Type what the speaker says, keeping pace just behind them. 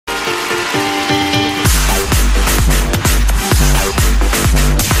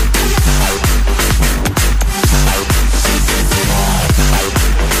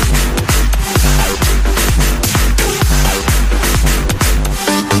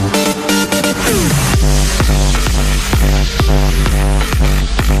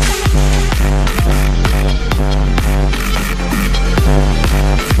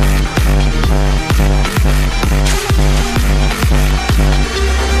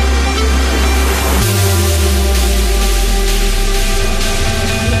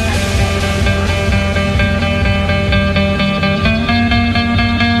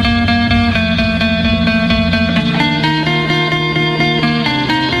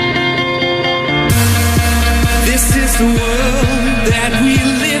the world that we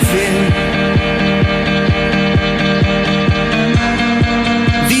live in.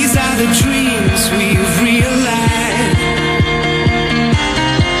 These are the dreams we've realized.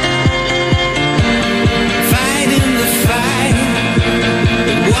 Fighting the fight,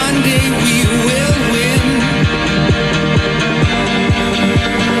 but one day we will win.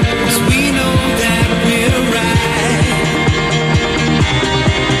 'Cause we know that we're right.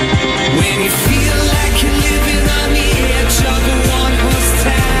 When you feel like you're living on the edge of a one-horse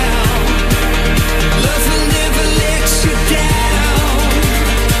town, love will never let you down.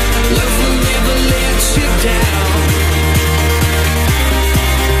 Love will never let you down.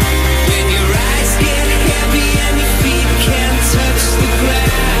 When your eyes get heavy and your feet can't touch the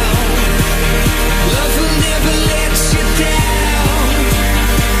ground, love will never let you down.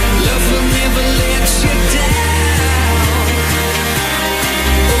 Love will never let you down.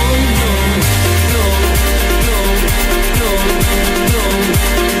 Oh no, no, no, no, no, no, no,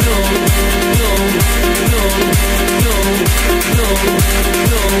 no, no, no,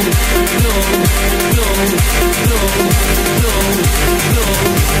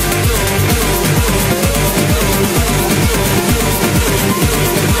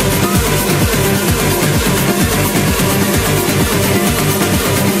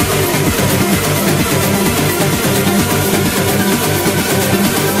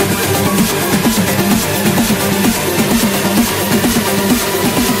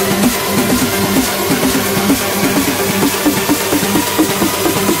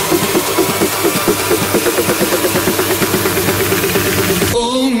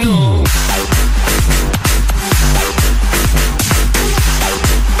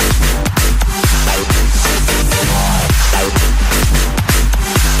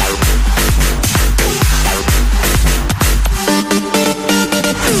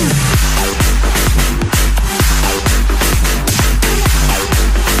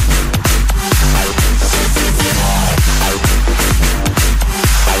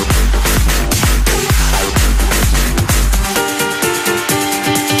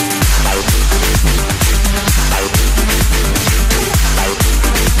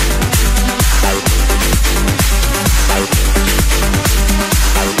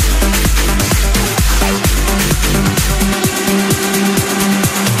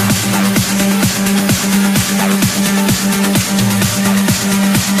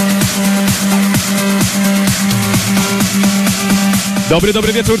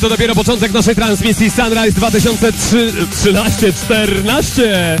 Dobry wieczór, to dopiero początek naszej transmisji Sunrise 2013-14.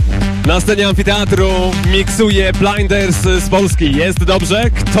 Na scenie amfiteatru miksuje Blinders z Polski. Jest dobrze?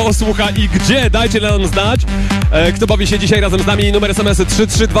 Kto słucha i gdzie? Dajcie nam znać. Kto bawi się dzisiaj razem z nami? Numer SMS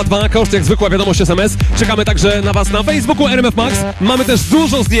 3322, koszt jak zwykła wiadomość SMS. Czekamy także na was na Facebooku RMF Max. Mamy też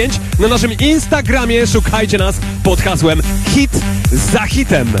dużo zdjęć na naszym Instagramie. Szukajcie nas pod hasłem Hit za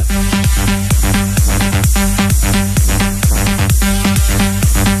hitem.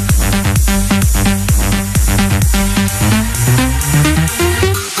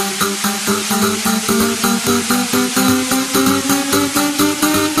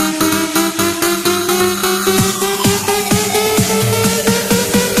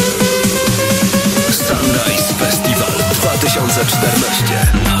 Sunrise Festival 2014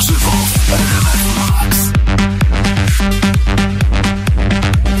 na żywo w RMF Max.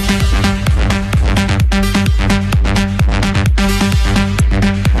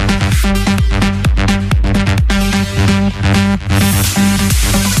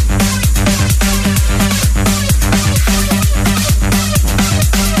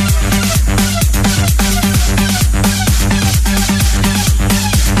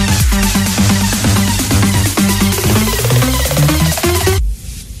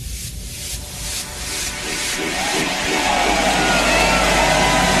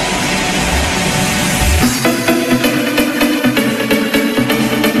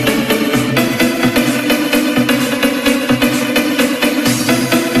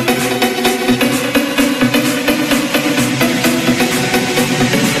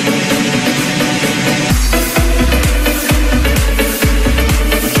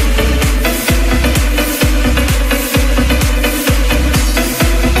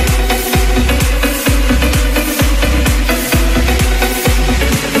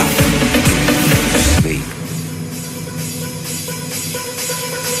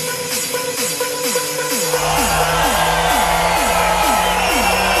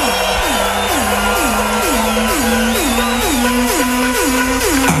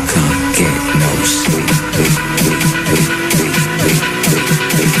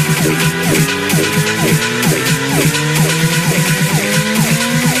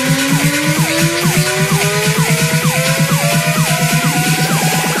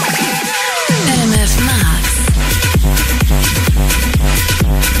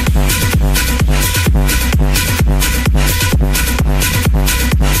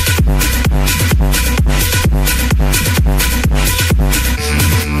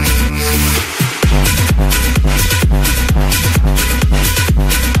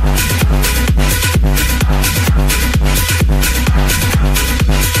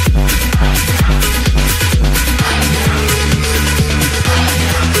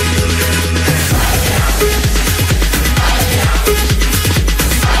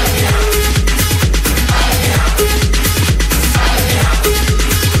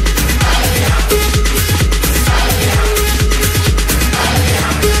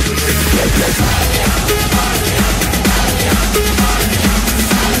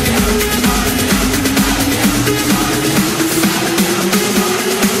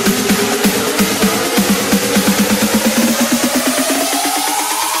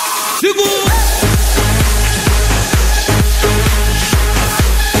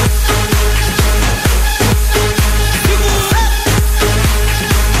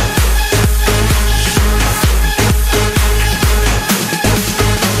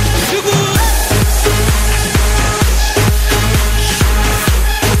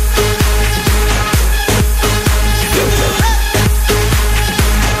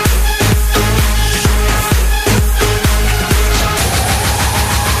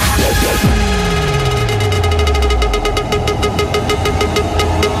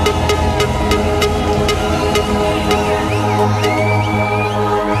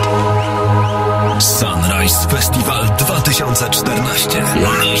 Paradise Festival 2014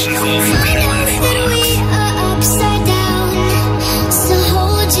 na żywo w RMF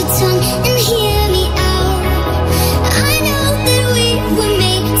Forgotten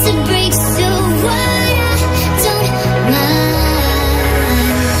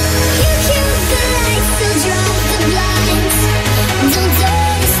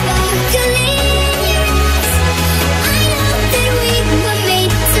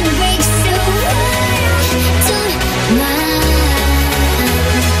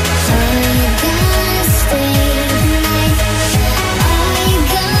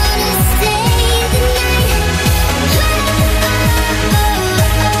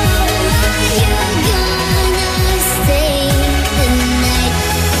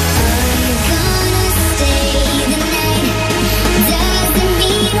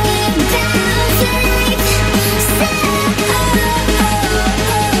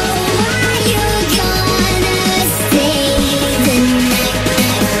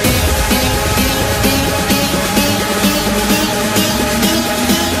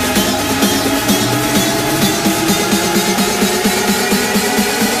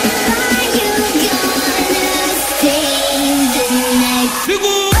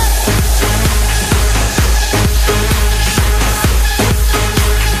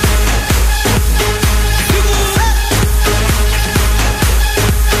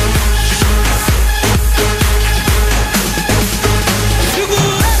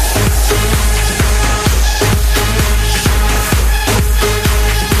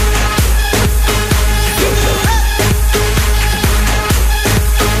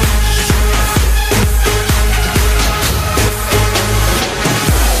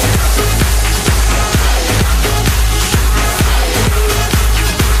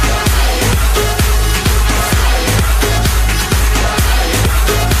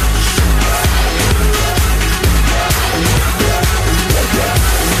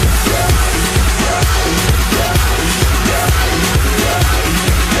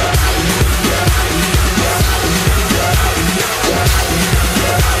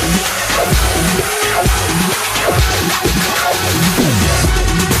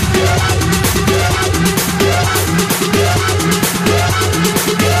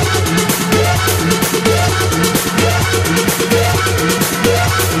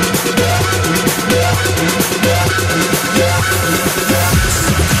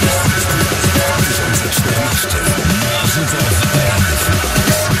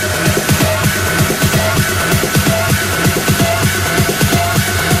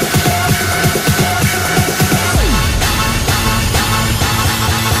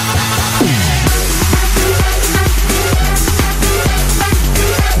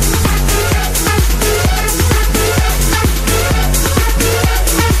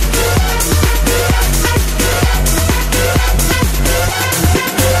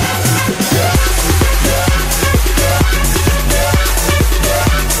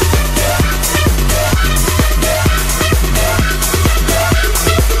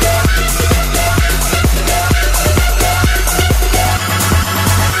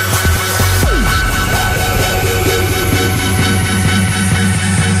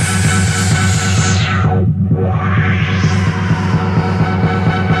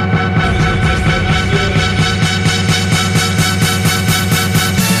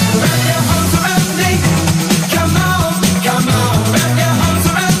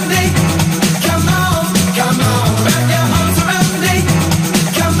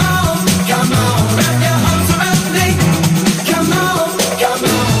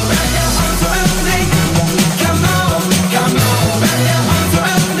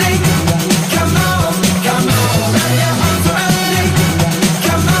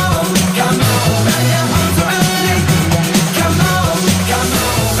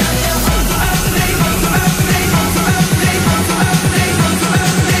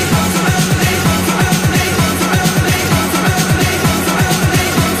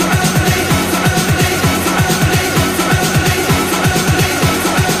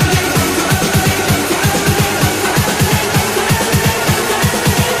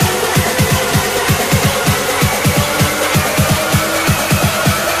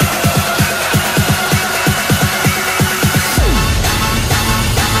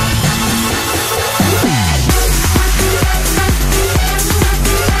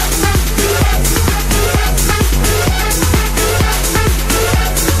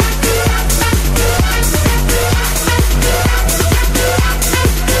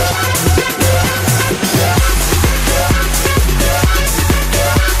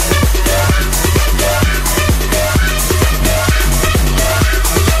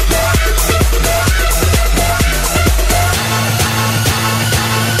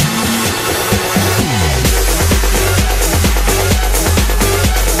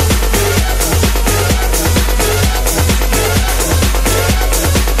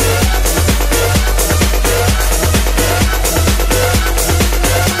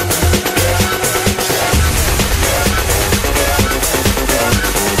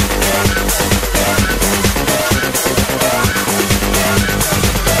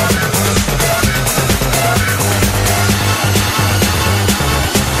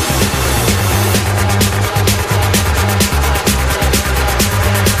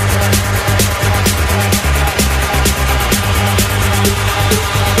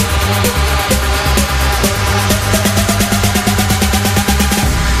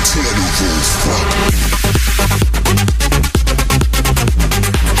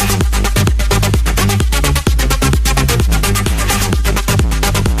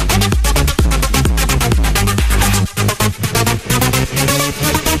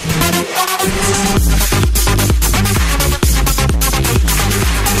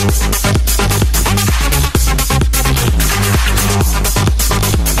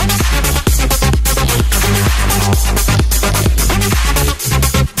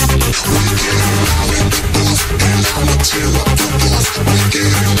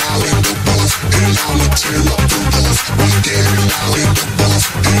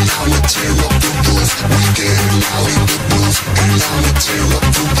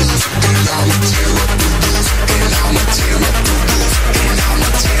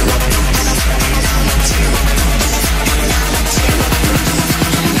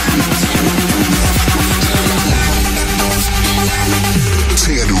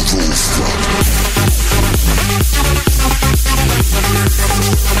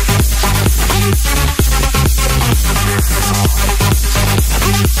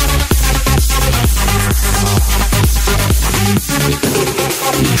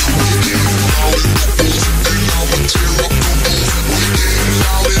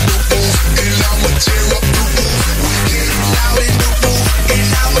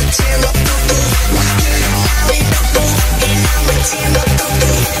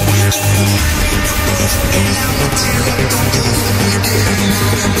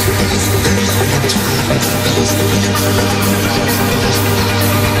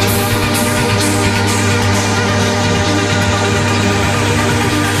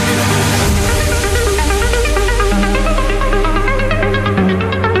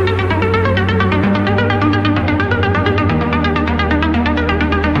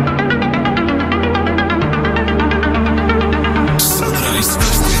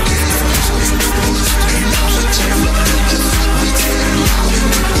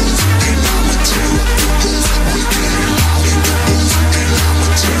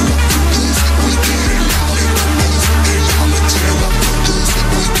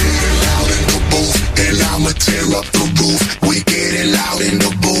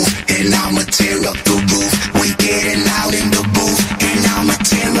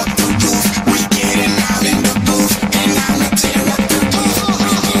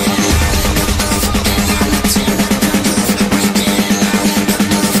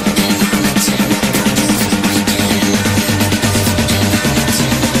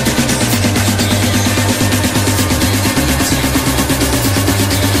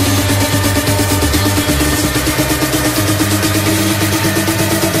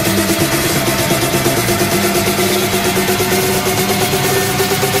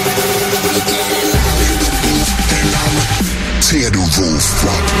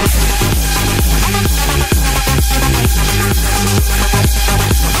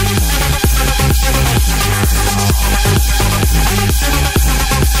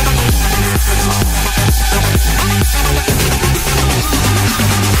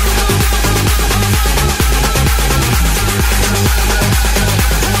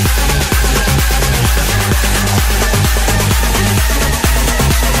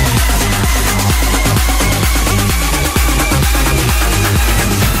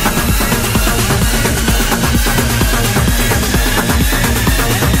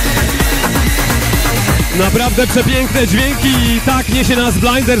Naprawdę przepiękne dźwięki i tak niesie nas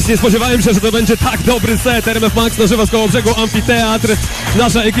Blinders. Nie spodziewałem się, że to będzie tak dobry set. RMF Max na żywo z Kołobrzegu, amfiteatr.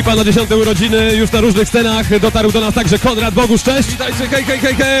 Nasza ekipa na 10 urodziny już na różnych scenach. Dotarł do nas także Konrad Bogusz. Cześć! Witajcie,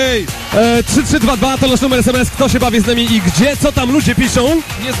 hej! 3322 to nasz numer SMS. Kto się bawi z nami i gdzie? Co tam ludzie piszą?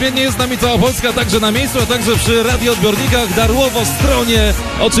 Niezmiennie jest z nami cała Polska, także na miejscu, a także przy radioodbiornikach, Darłowo, Stronie.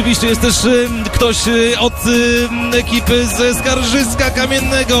 Oczywiście jest też ktoś od ekipy ze Skarżyska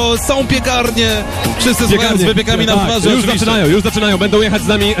Kamiennego. Są piekarnie. Wszyscy z wypiekami na twarzy. Już zaczynają. Będą jechać z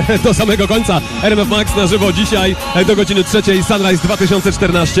nami do samego końca. RMF Max na żywo dzisiaj do godziny 3. Sunrise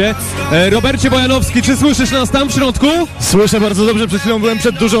 2014. Robercie Bojanowski, czy słyszysz nas tam w środku? Słyszę bardzo dobrze, przed chwilą byłem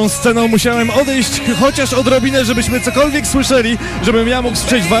przed dużą sceną, musiałem odejść chociaż odrobinę, żebyśmy cokolwiek słyszeli, żebym ja mógł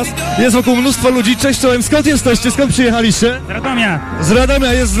słyszeć was. Jest wokół mnóstwo ludzi. Cześć czołem, skąd jesteście? Skąd przyjechaliście? Z Radomia. Z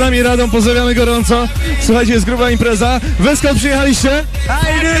Radomia, jest z nami Radom, pozdrawiamy gorąco. Słuchajcie, jest gruba impreza. Wy skąd przyjechaliście?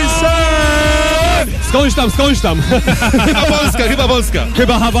 Skądś tam. Chyba Polska.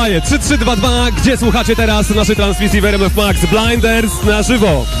 Chyba Hawaje. 3322. Gdzie słuchacie teraz naszej transmisji w RMF Max? Blinders na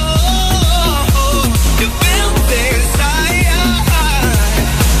żywo.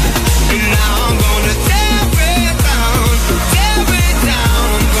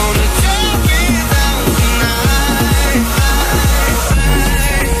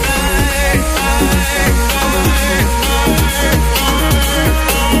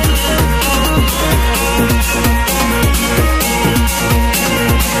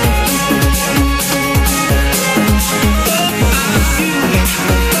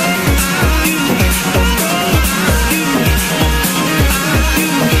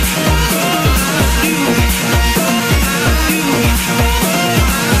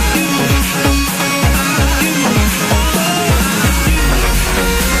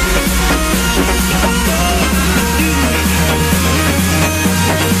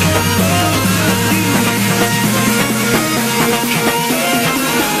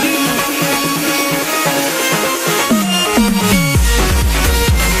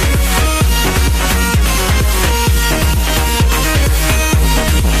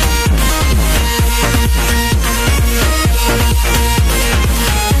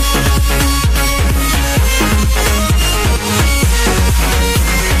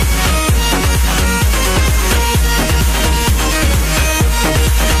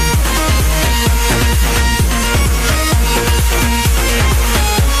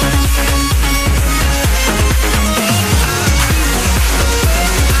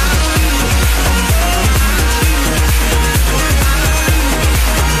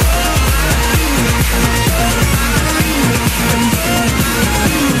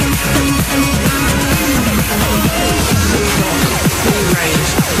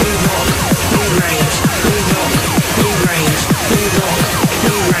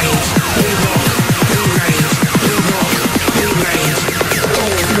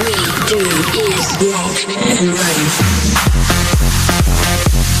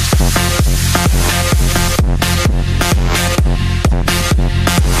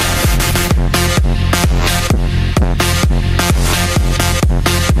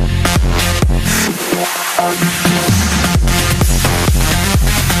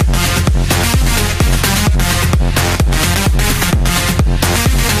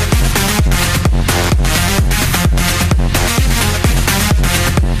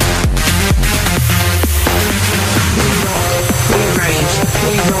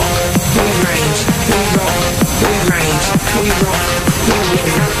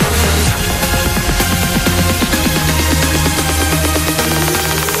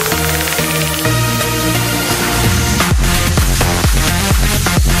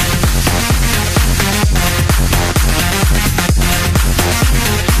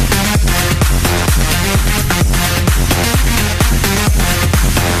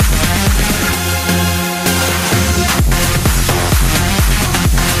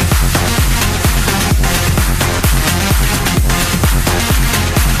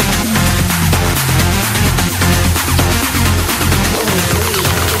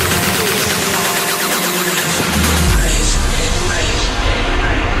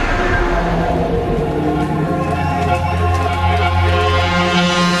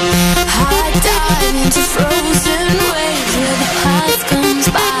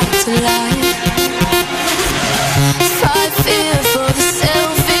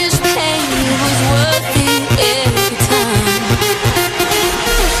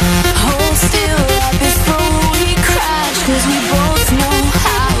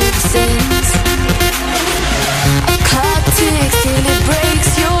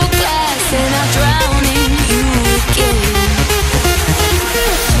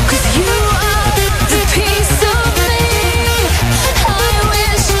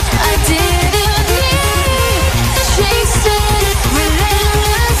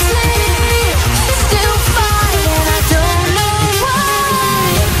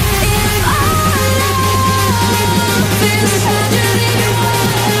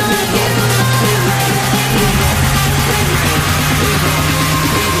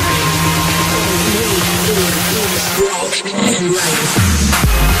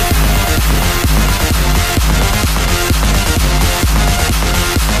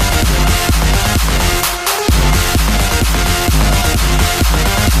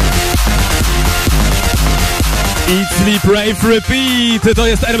 Eat, Sleep, Rave, Repeat. To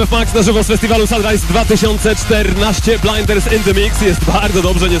jest RMF Max na żywo z festiwalu Sunrise 2014. Blinders in the Mix. Jest bardzo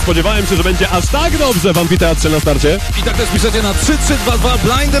dobrze, nie spodziewałem się, że będzie aż tak dobrze w amfiteatrze na starcie. I tak też piszecie na 3322.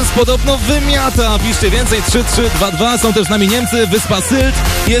 Blinders podobno wymiata. Piszcie więcej 3322. Są też z nami Niemcy, Wyspa Sylt.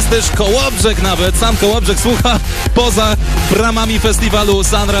 Jest też Kołobrzeg nawet. Sam Kołobrzeg słucha poza bramami festiwalu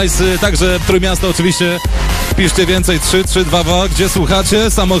Sunrise. Także Trójmiasto oczywiście. Piszcie więcej 3322. Gdzie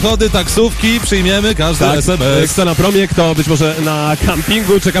słuchacie? Samochody, taksówki. Przyjmiemy każdy SMS. Kto na promie, kto być może na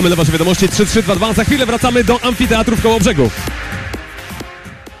campingu. Czekamy na wasze wiadomości 3322. Za chwilę wracamy do amfiteatru w Kołobrzegu.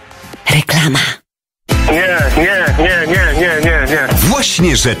 Reklama. Nie.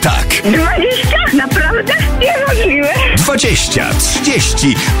 Właśnie, że tak. 20? Naprawdę? Niemożliwe. 20,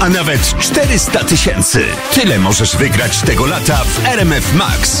 30, a nawet 400 tysięcy. Tyle możesz wygrać tego lata w RMF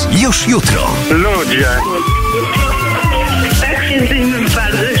Max. Już jutro. Ludzie. Tak, jesteśmy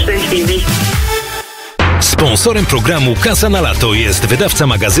bardzo szczęśliwi. Sponsorem programu Kasa na lato jest wydawca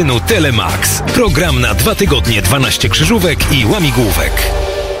magazynu Telemax. Program na 2 tygodnie, 12 krzyżówek i łamigłówek.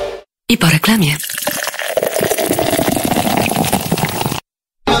 I po reklamie.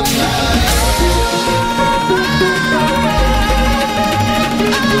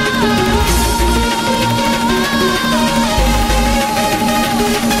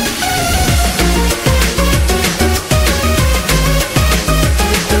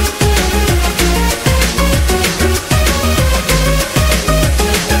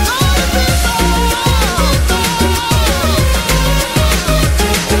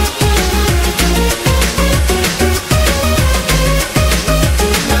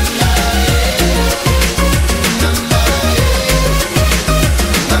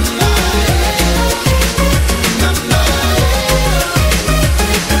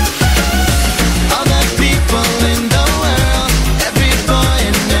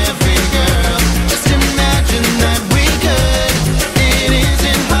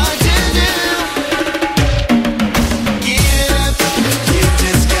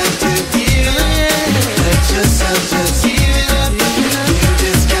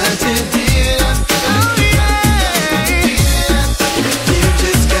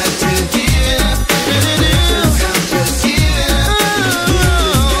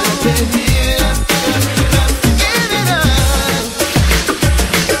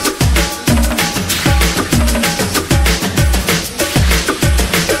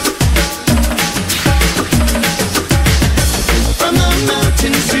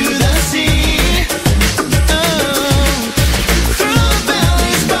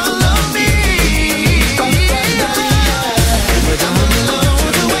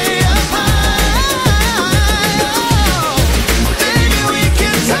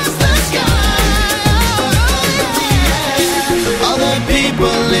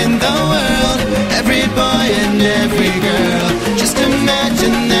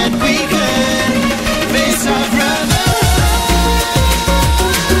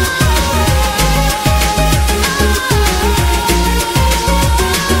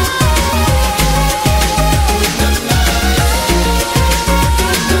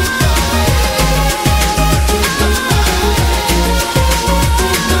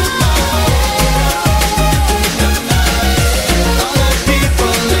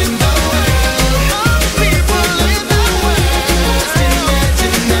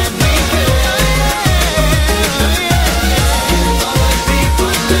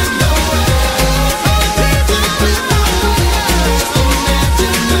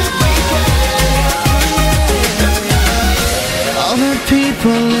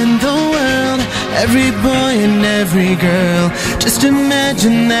 every boy and every girl. Just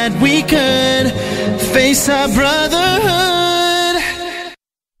imagine that we could face our brotherhood.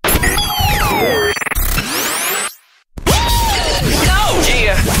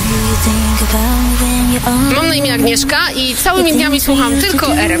 Mam na imię Agnieszka i całymi dniami słucham tylko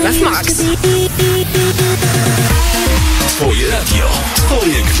RMF Max. Twoje radio,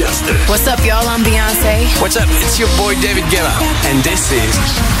 twoje gwiazdy. What's up, y'all? I'm Beyonce. What's up? It's your boy David Guetta. And this is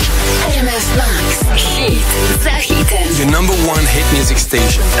RMF Max. Hit za hitem. your number one hit music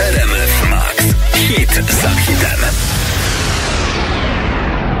station. RMF Max. Hit za hitem.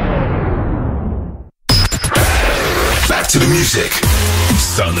 Back to the music.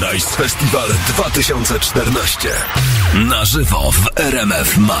 Sunrise Festival 2014. Na żywo w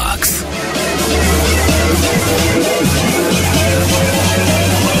RMF Max.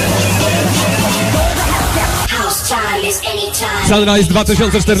 House Sunrise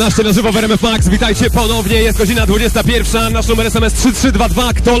 2014 na żywo w RMF Max. Witajcie ponownie, jest godzina 21. Nasz numer SMS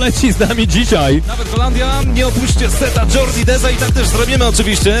 3322. Kto leci z nami dzisiaj? Nawet Holandia nie opuśćcie seta Jordi Deza i tak też zrobimy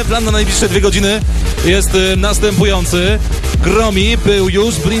oczywiście. Plan na najbliższe 2 godziny jest następujący. Gromi był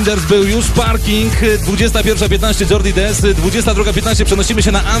już, Blinders był już, Parking, 21:15 Jordi Dez, 22:15 przenosimy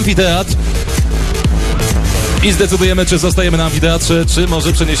się na amfiteatr. I zdecydujemy, czy zostajemy na amfiteatrze, czy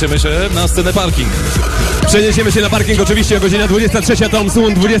może przeniesiemy się na scenę Parking. Przeniesiemy się na parking oczywiście o godzina 23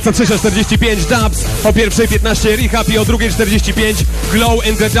 Thompson, 23:45 Dubs, o 1:15 Rehab i o 2:45 Glow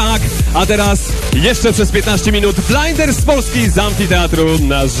in the Dark. A teraz jeszcze przez 15 minut Blinders z Polski z amfiteatru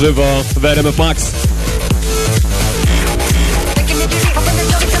na żywo w RMF Max.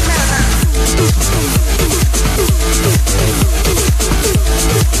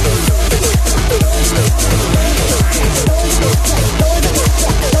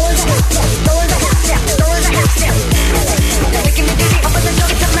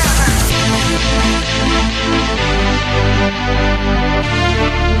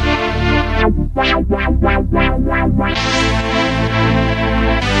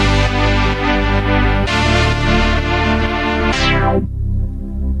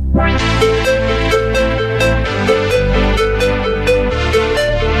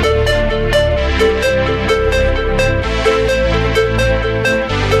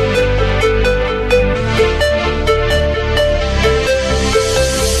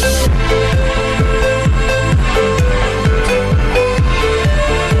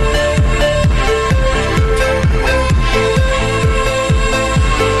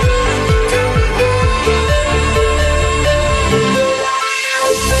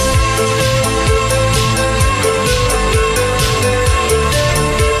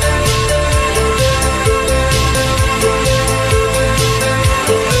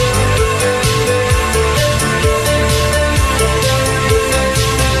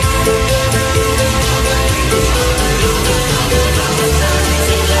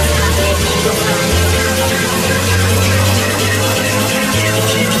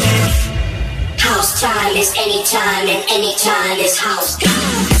 Anytime and anytime is house.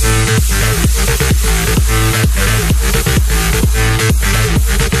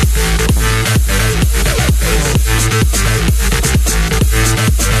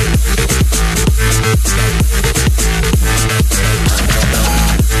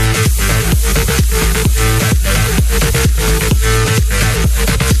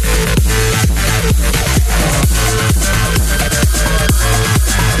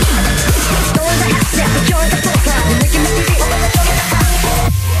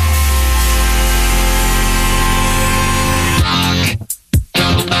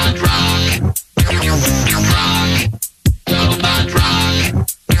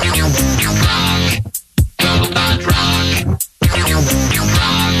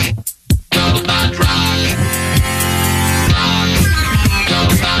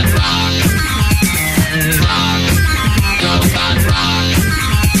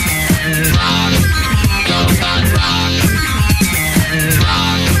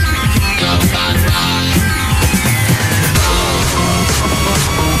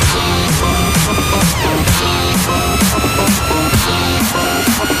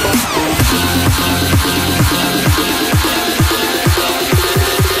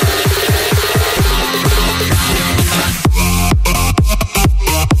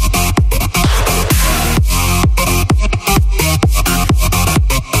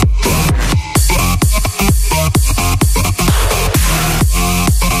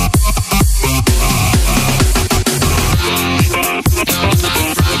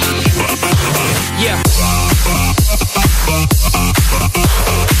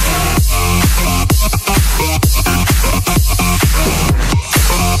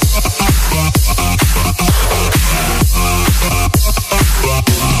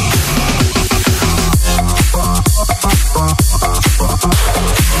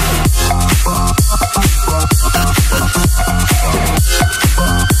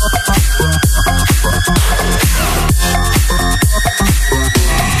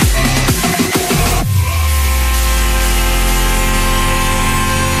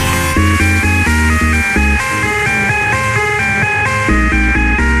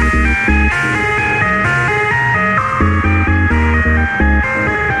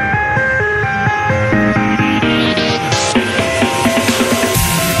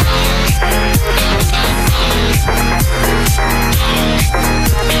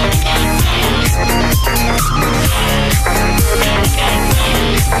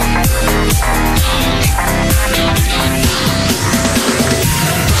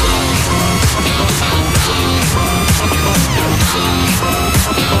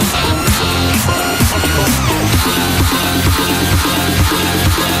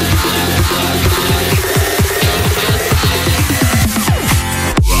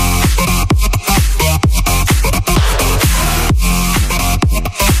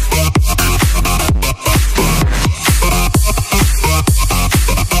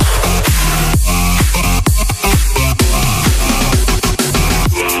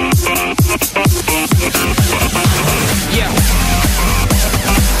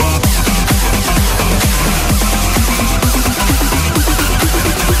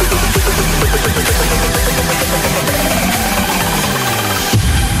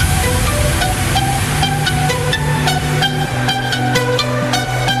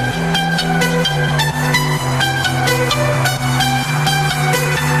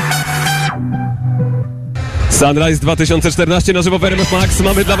 Sunrise 2014 na żywo w RMF Max.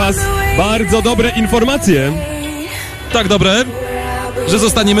 Mamy dla was bardzo dobre informacje. Tak dobre, że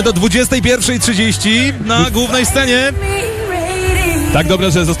zostaniemy do 21:30 na głównej scenie. Tak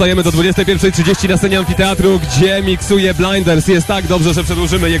dobrze, że zostajemy do 21:30 na scenie amfiteatru, gdzie miksuje Blinders. Jest tak dobrze, że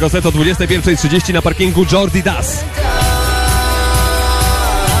przedłużymy jego set o 21:30 na parkingu Jordi Das.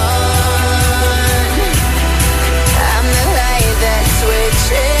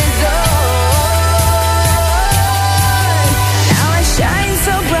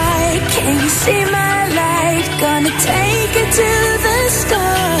 See my light, gonna take it to the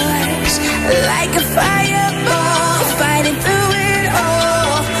stars. Like a fireball, fighting through it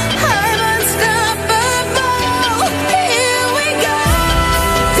all. I'm unstoppable, here we go.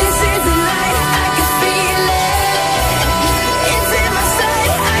 This is the light, I can feel it. It's in my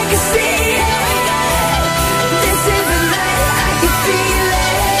sight, I can see it. This is the light, I can feel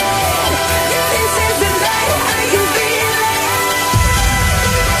it. This is the light, I can feel it.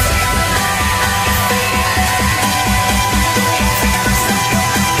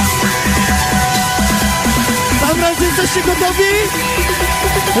 Jesteście gotowi?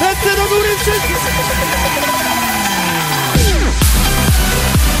 Ręce do góry wszyscy!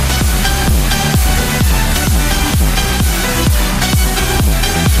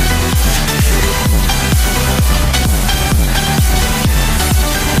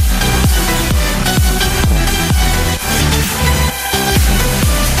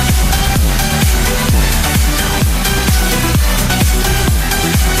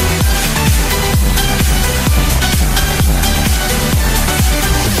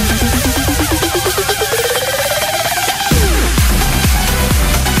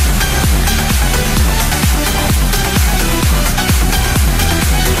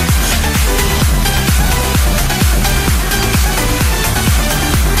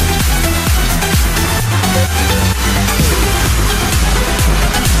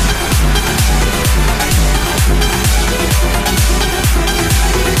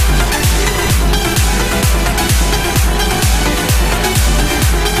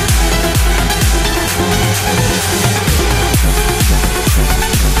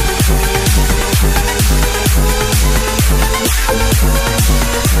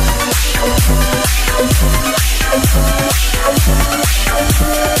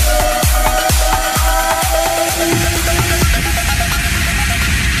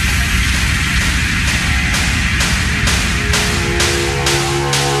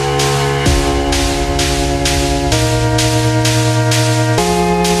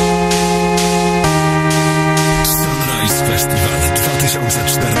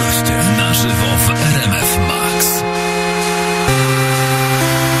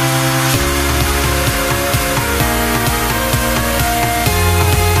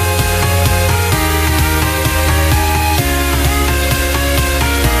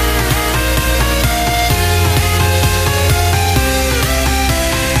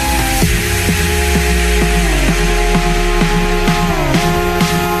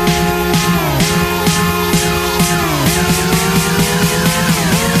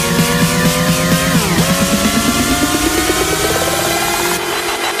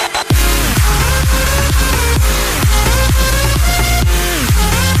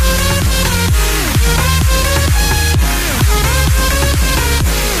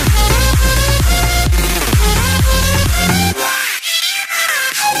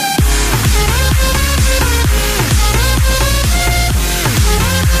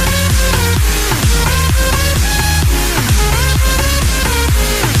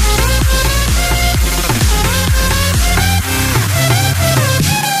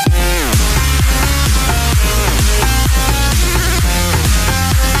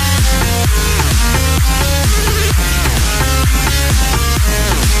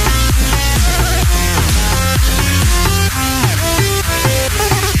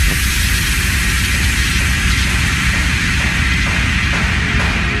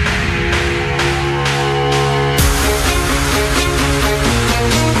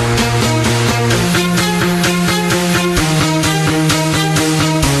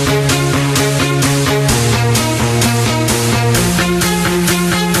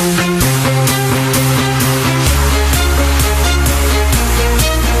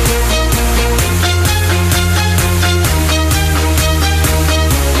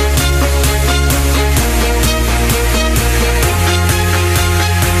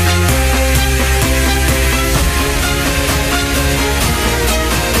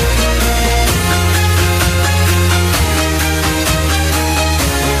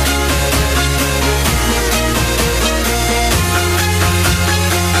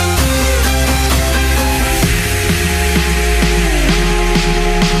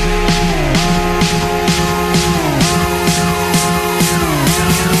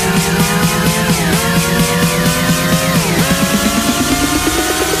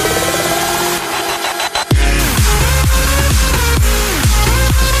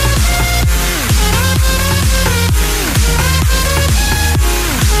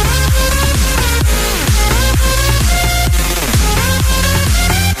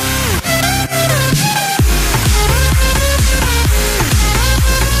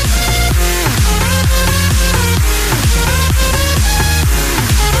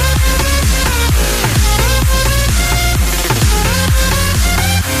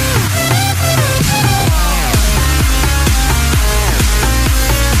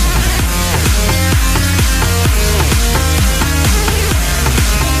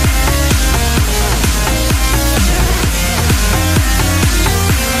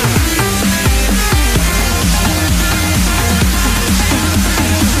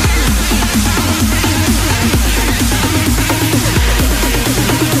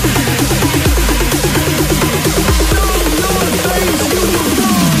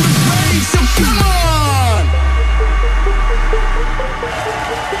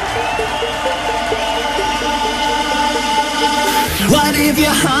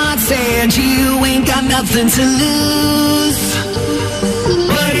 that you ain't got nothing to lose?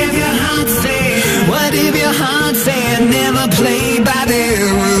 What if your heart said, what if your heart said, never play by their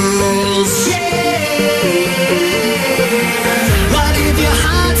rules? What if your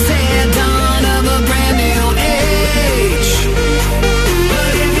heart said, dawn of a brand new age?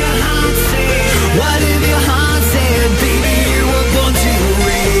 What if your heart said, what if your heart said, baby, you were born to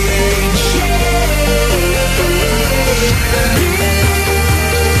rage?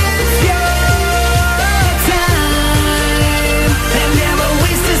 It's your time, and never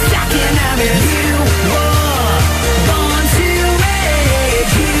waste a second of it. You were born to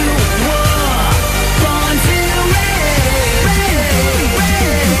rage. You were born to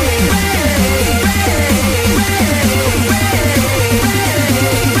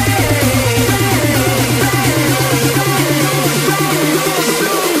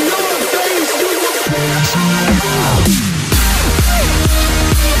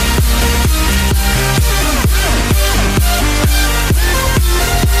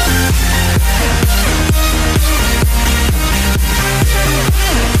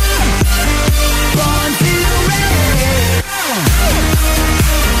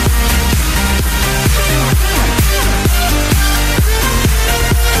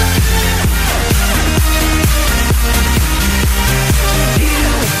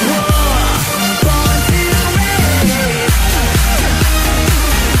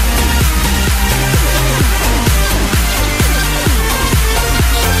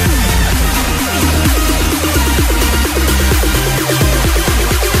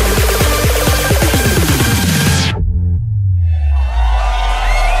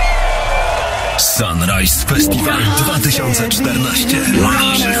Sunrise Festival 2014.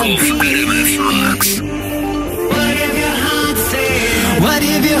 Rzeszów RMF Max. What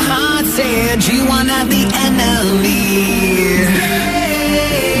if your heart said you are not the enemy?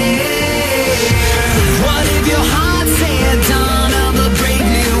 What if your heart said dawn of a brave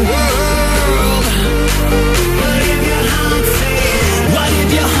new world? What if your heart said, what if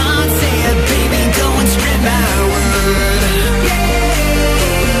your heart said, baby, go and spread my word?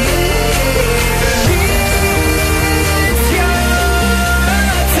 It's your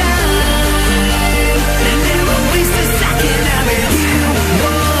time, and never waste a second of it. You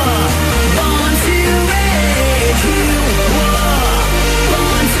were born to rage. You were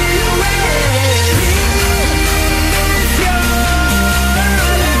born to rage. It's your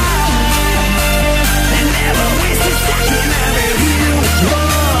life, and never waste a second of it. You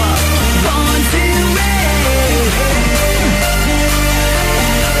were born to rage.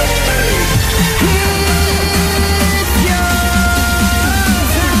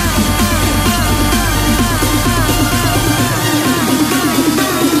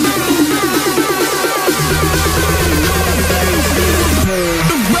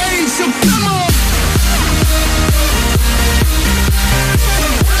 The rain shall come on.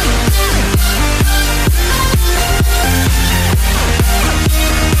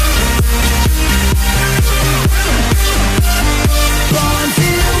 Born to rage. Born to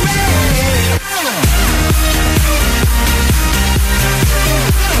rage.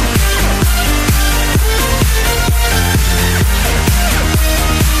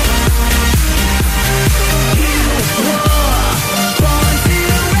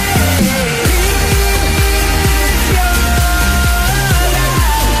 It's your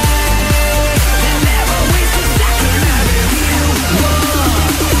life, and never waste a second of it. You were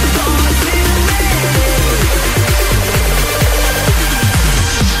born to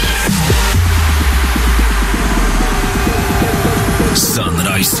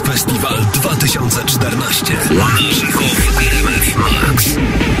Sunrise Festival 2014. Rzeszów RMF Max.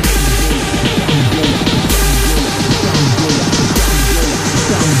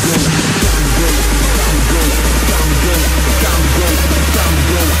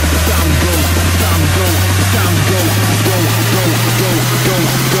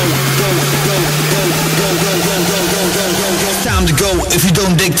 It's time to go if you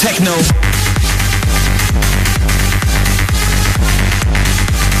don't dig techno.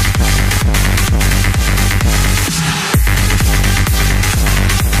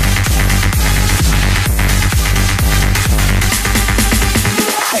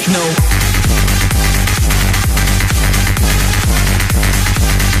 Techno.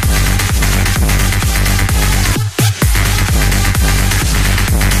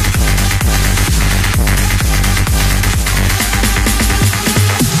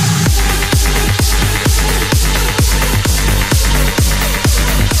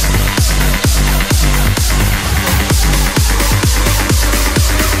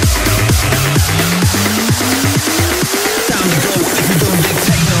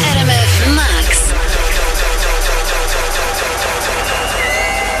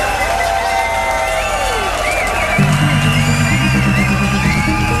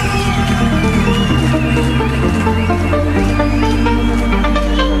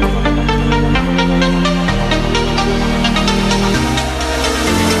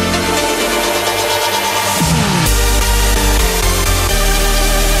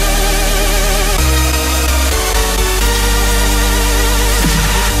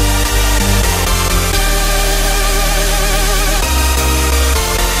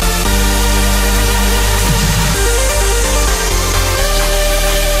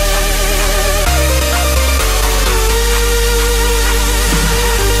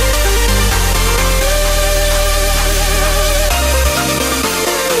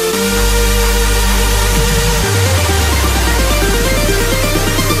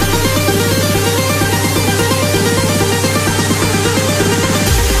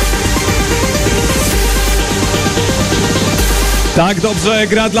 Tak dobrze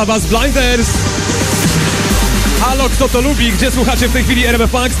gra dla was Blinders. Halo, kto to lubi? Gdzie słuchacie w tej chwili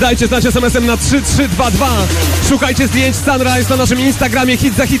RMF Max? Dajcie znać SMS-em na 3322. Szukajcie zdjęć Sunrise na naszym Instagramie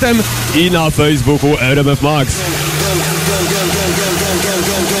Hit za hitem i na Facebooku RMF Max.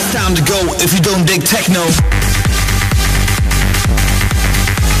 Time to go if you don't dig techno.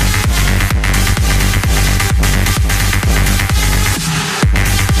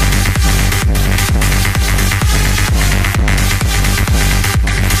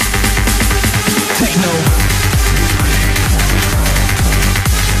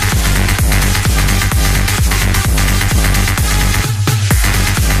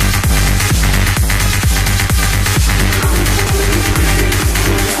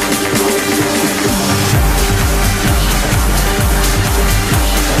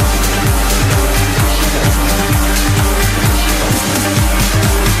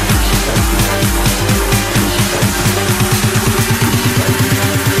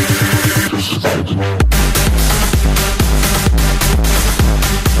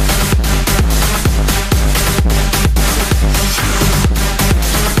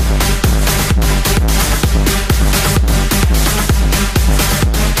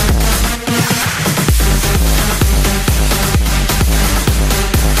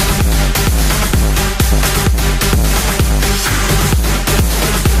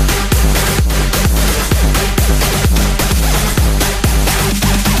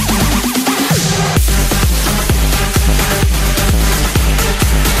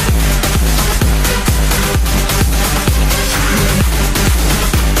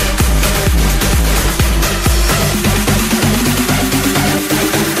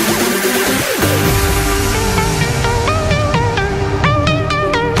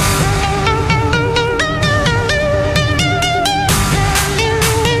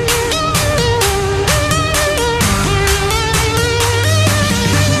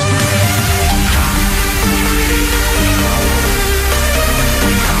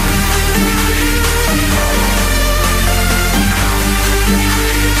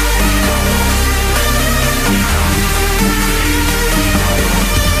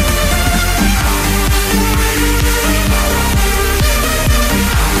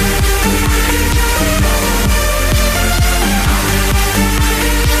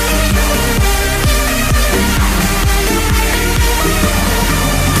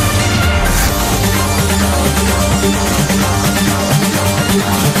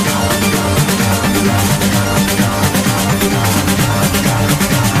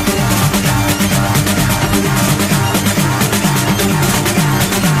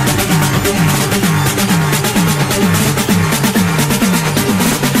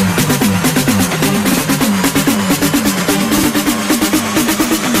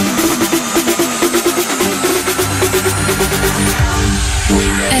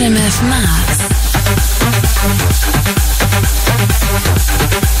 RMF Max.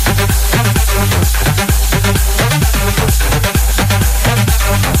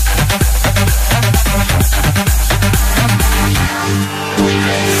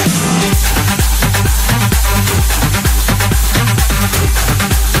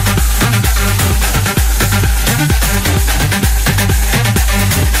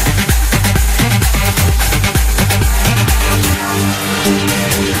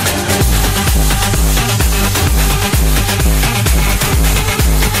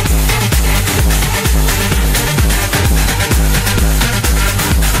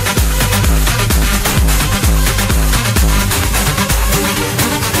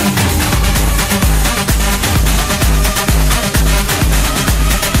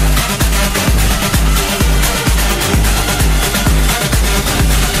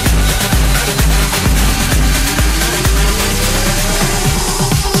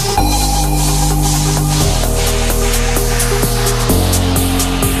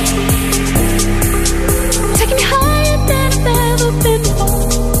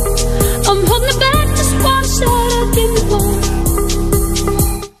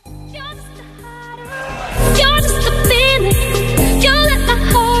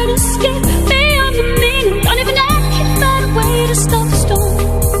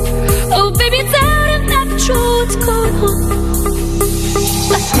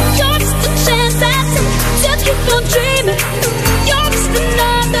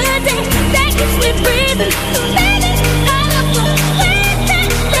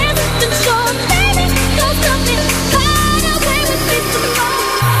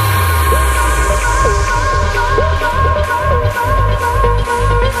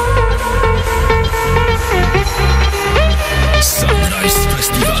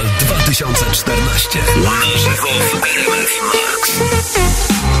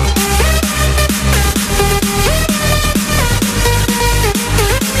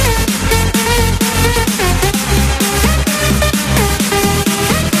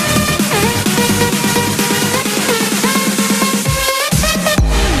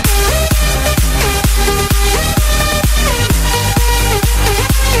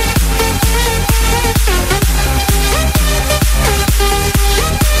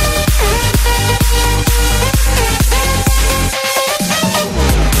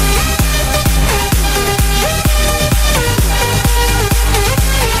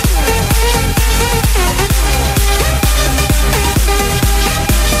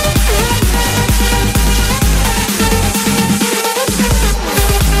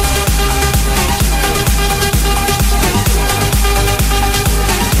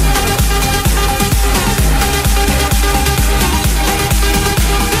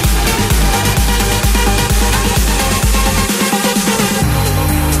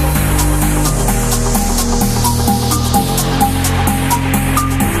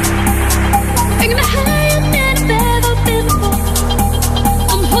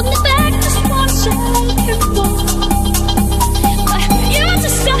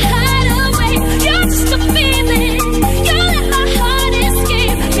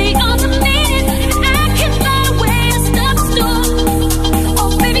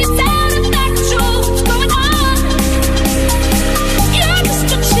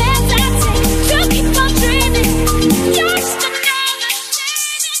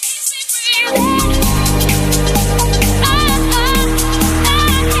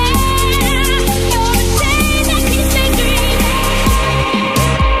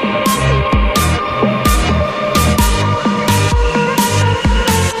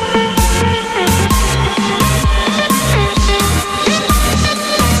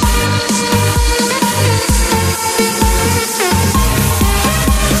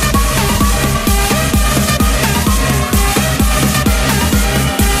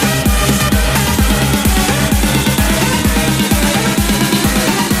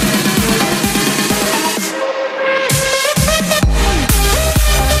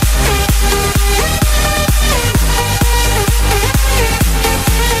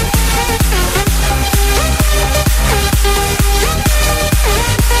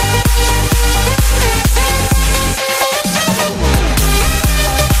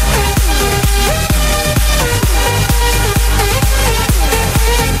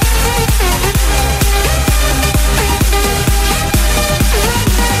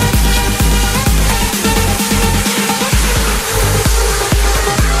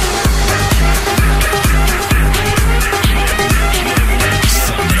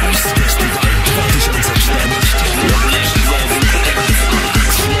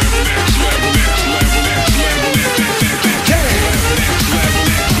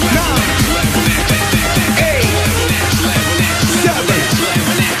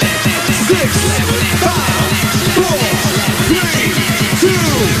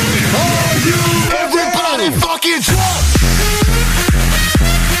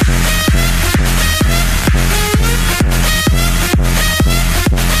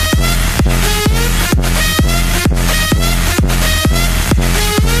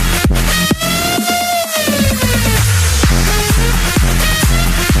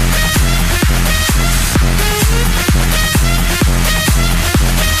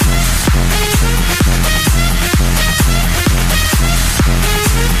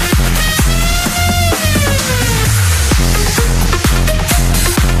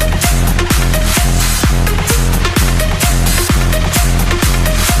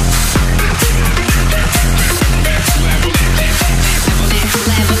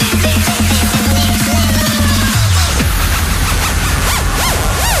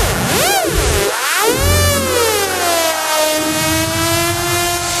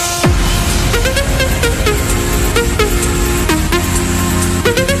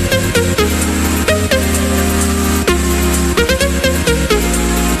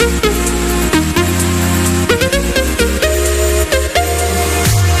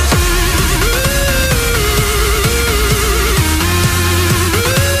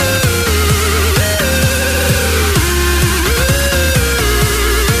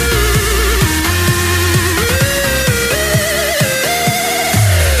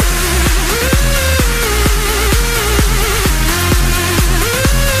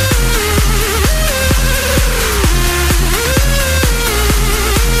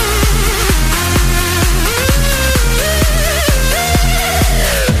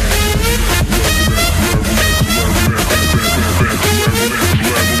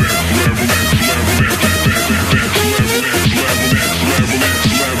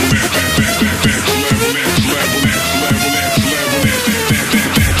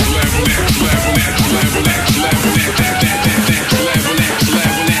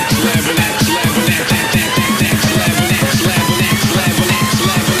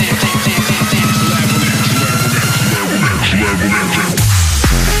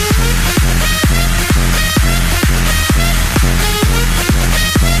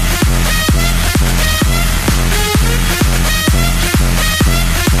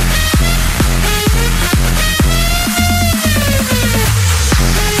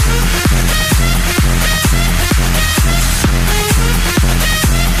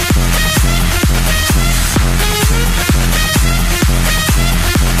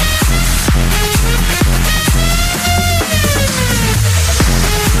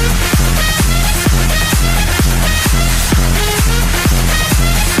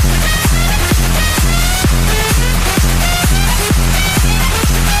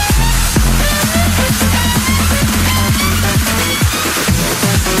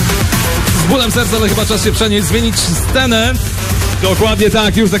 bólem serca, ale chyba czas się przenieść, zmienić scenę. Dokładnie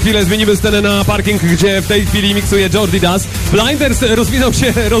tak, już za chwilę zmienimy scenę na parking, gdzie w tej chwili miksuje Jordi Das. Blinders rozwinął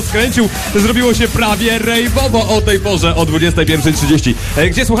się, rozkręcił, zrobiło się prawie rave'owo o tej porze, o 21:30.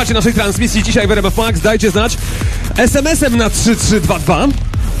 Gdzie słuchacie naszej transmisji dzisiaj w RMF Max? Dajcie znać SMS-em na 3322.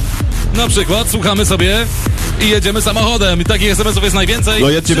 Na przykład słuchamy sobie i jedziemy samochodem. I takich SMS-ów jest najwięcej. No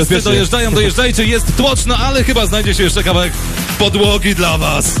jedźcie Wszyscy bezpiecznie. dojeżdżajcie, jest tłoczno, ale chyba znajdzie się jeszcze kawałek podłogi dla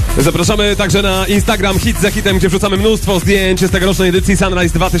was. Zapraszamy także na Instagram Hit za hitem, gdzie wrzucamy mnóstwo zdjęć z tegorocznej edycji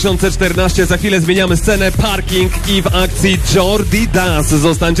Sunrise 2014. Za chwilę zmieniamy scenę, parking i w akcji Jordi Das.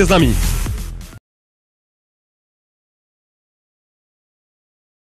 Zostańcie z nami.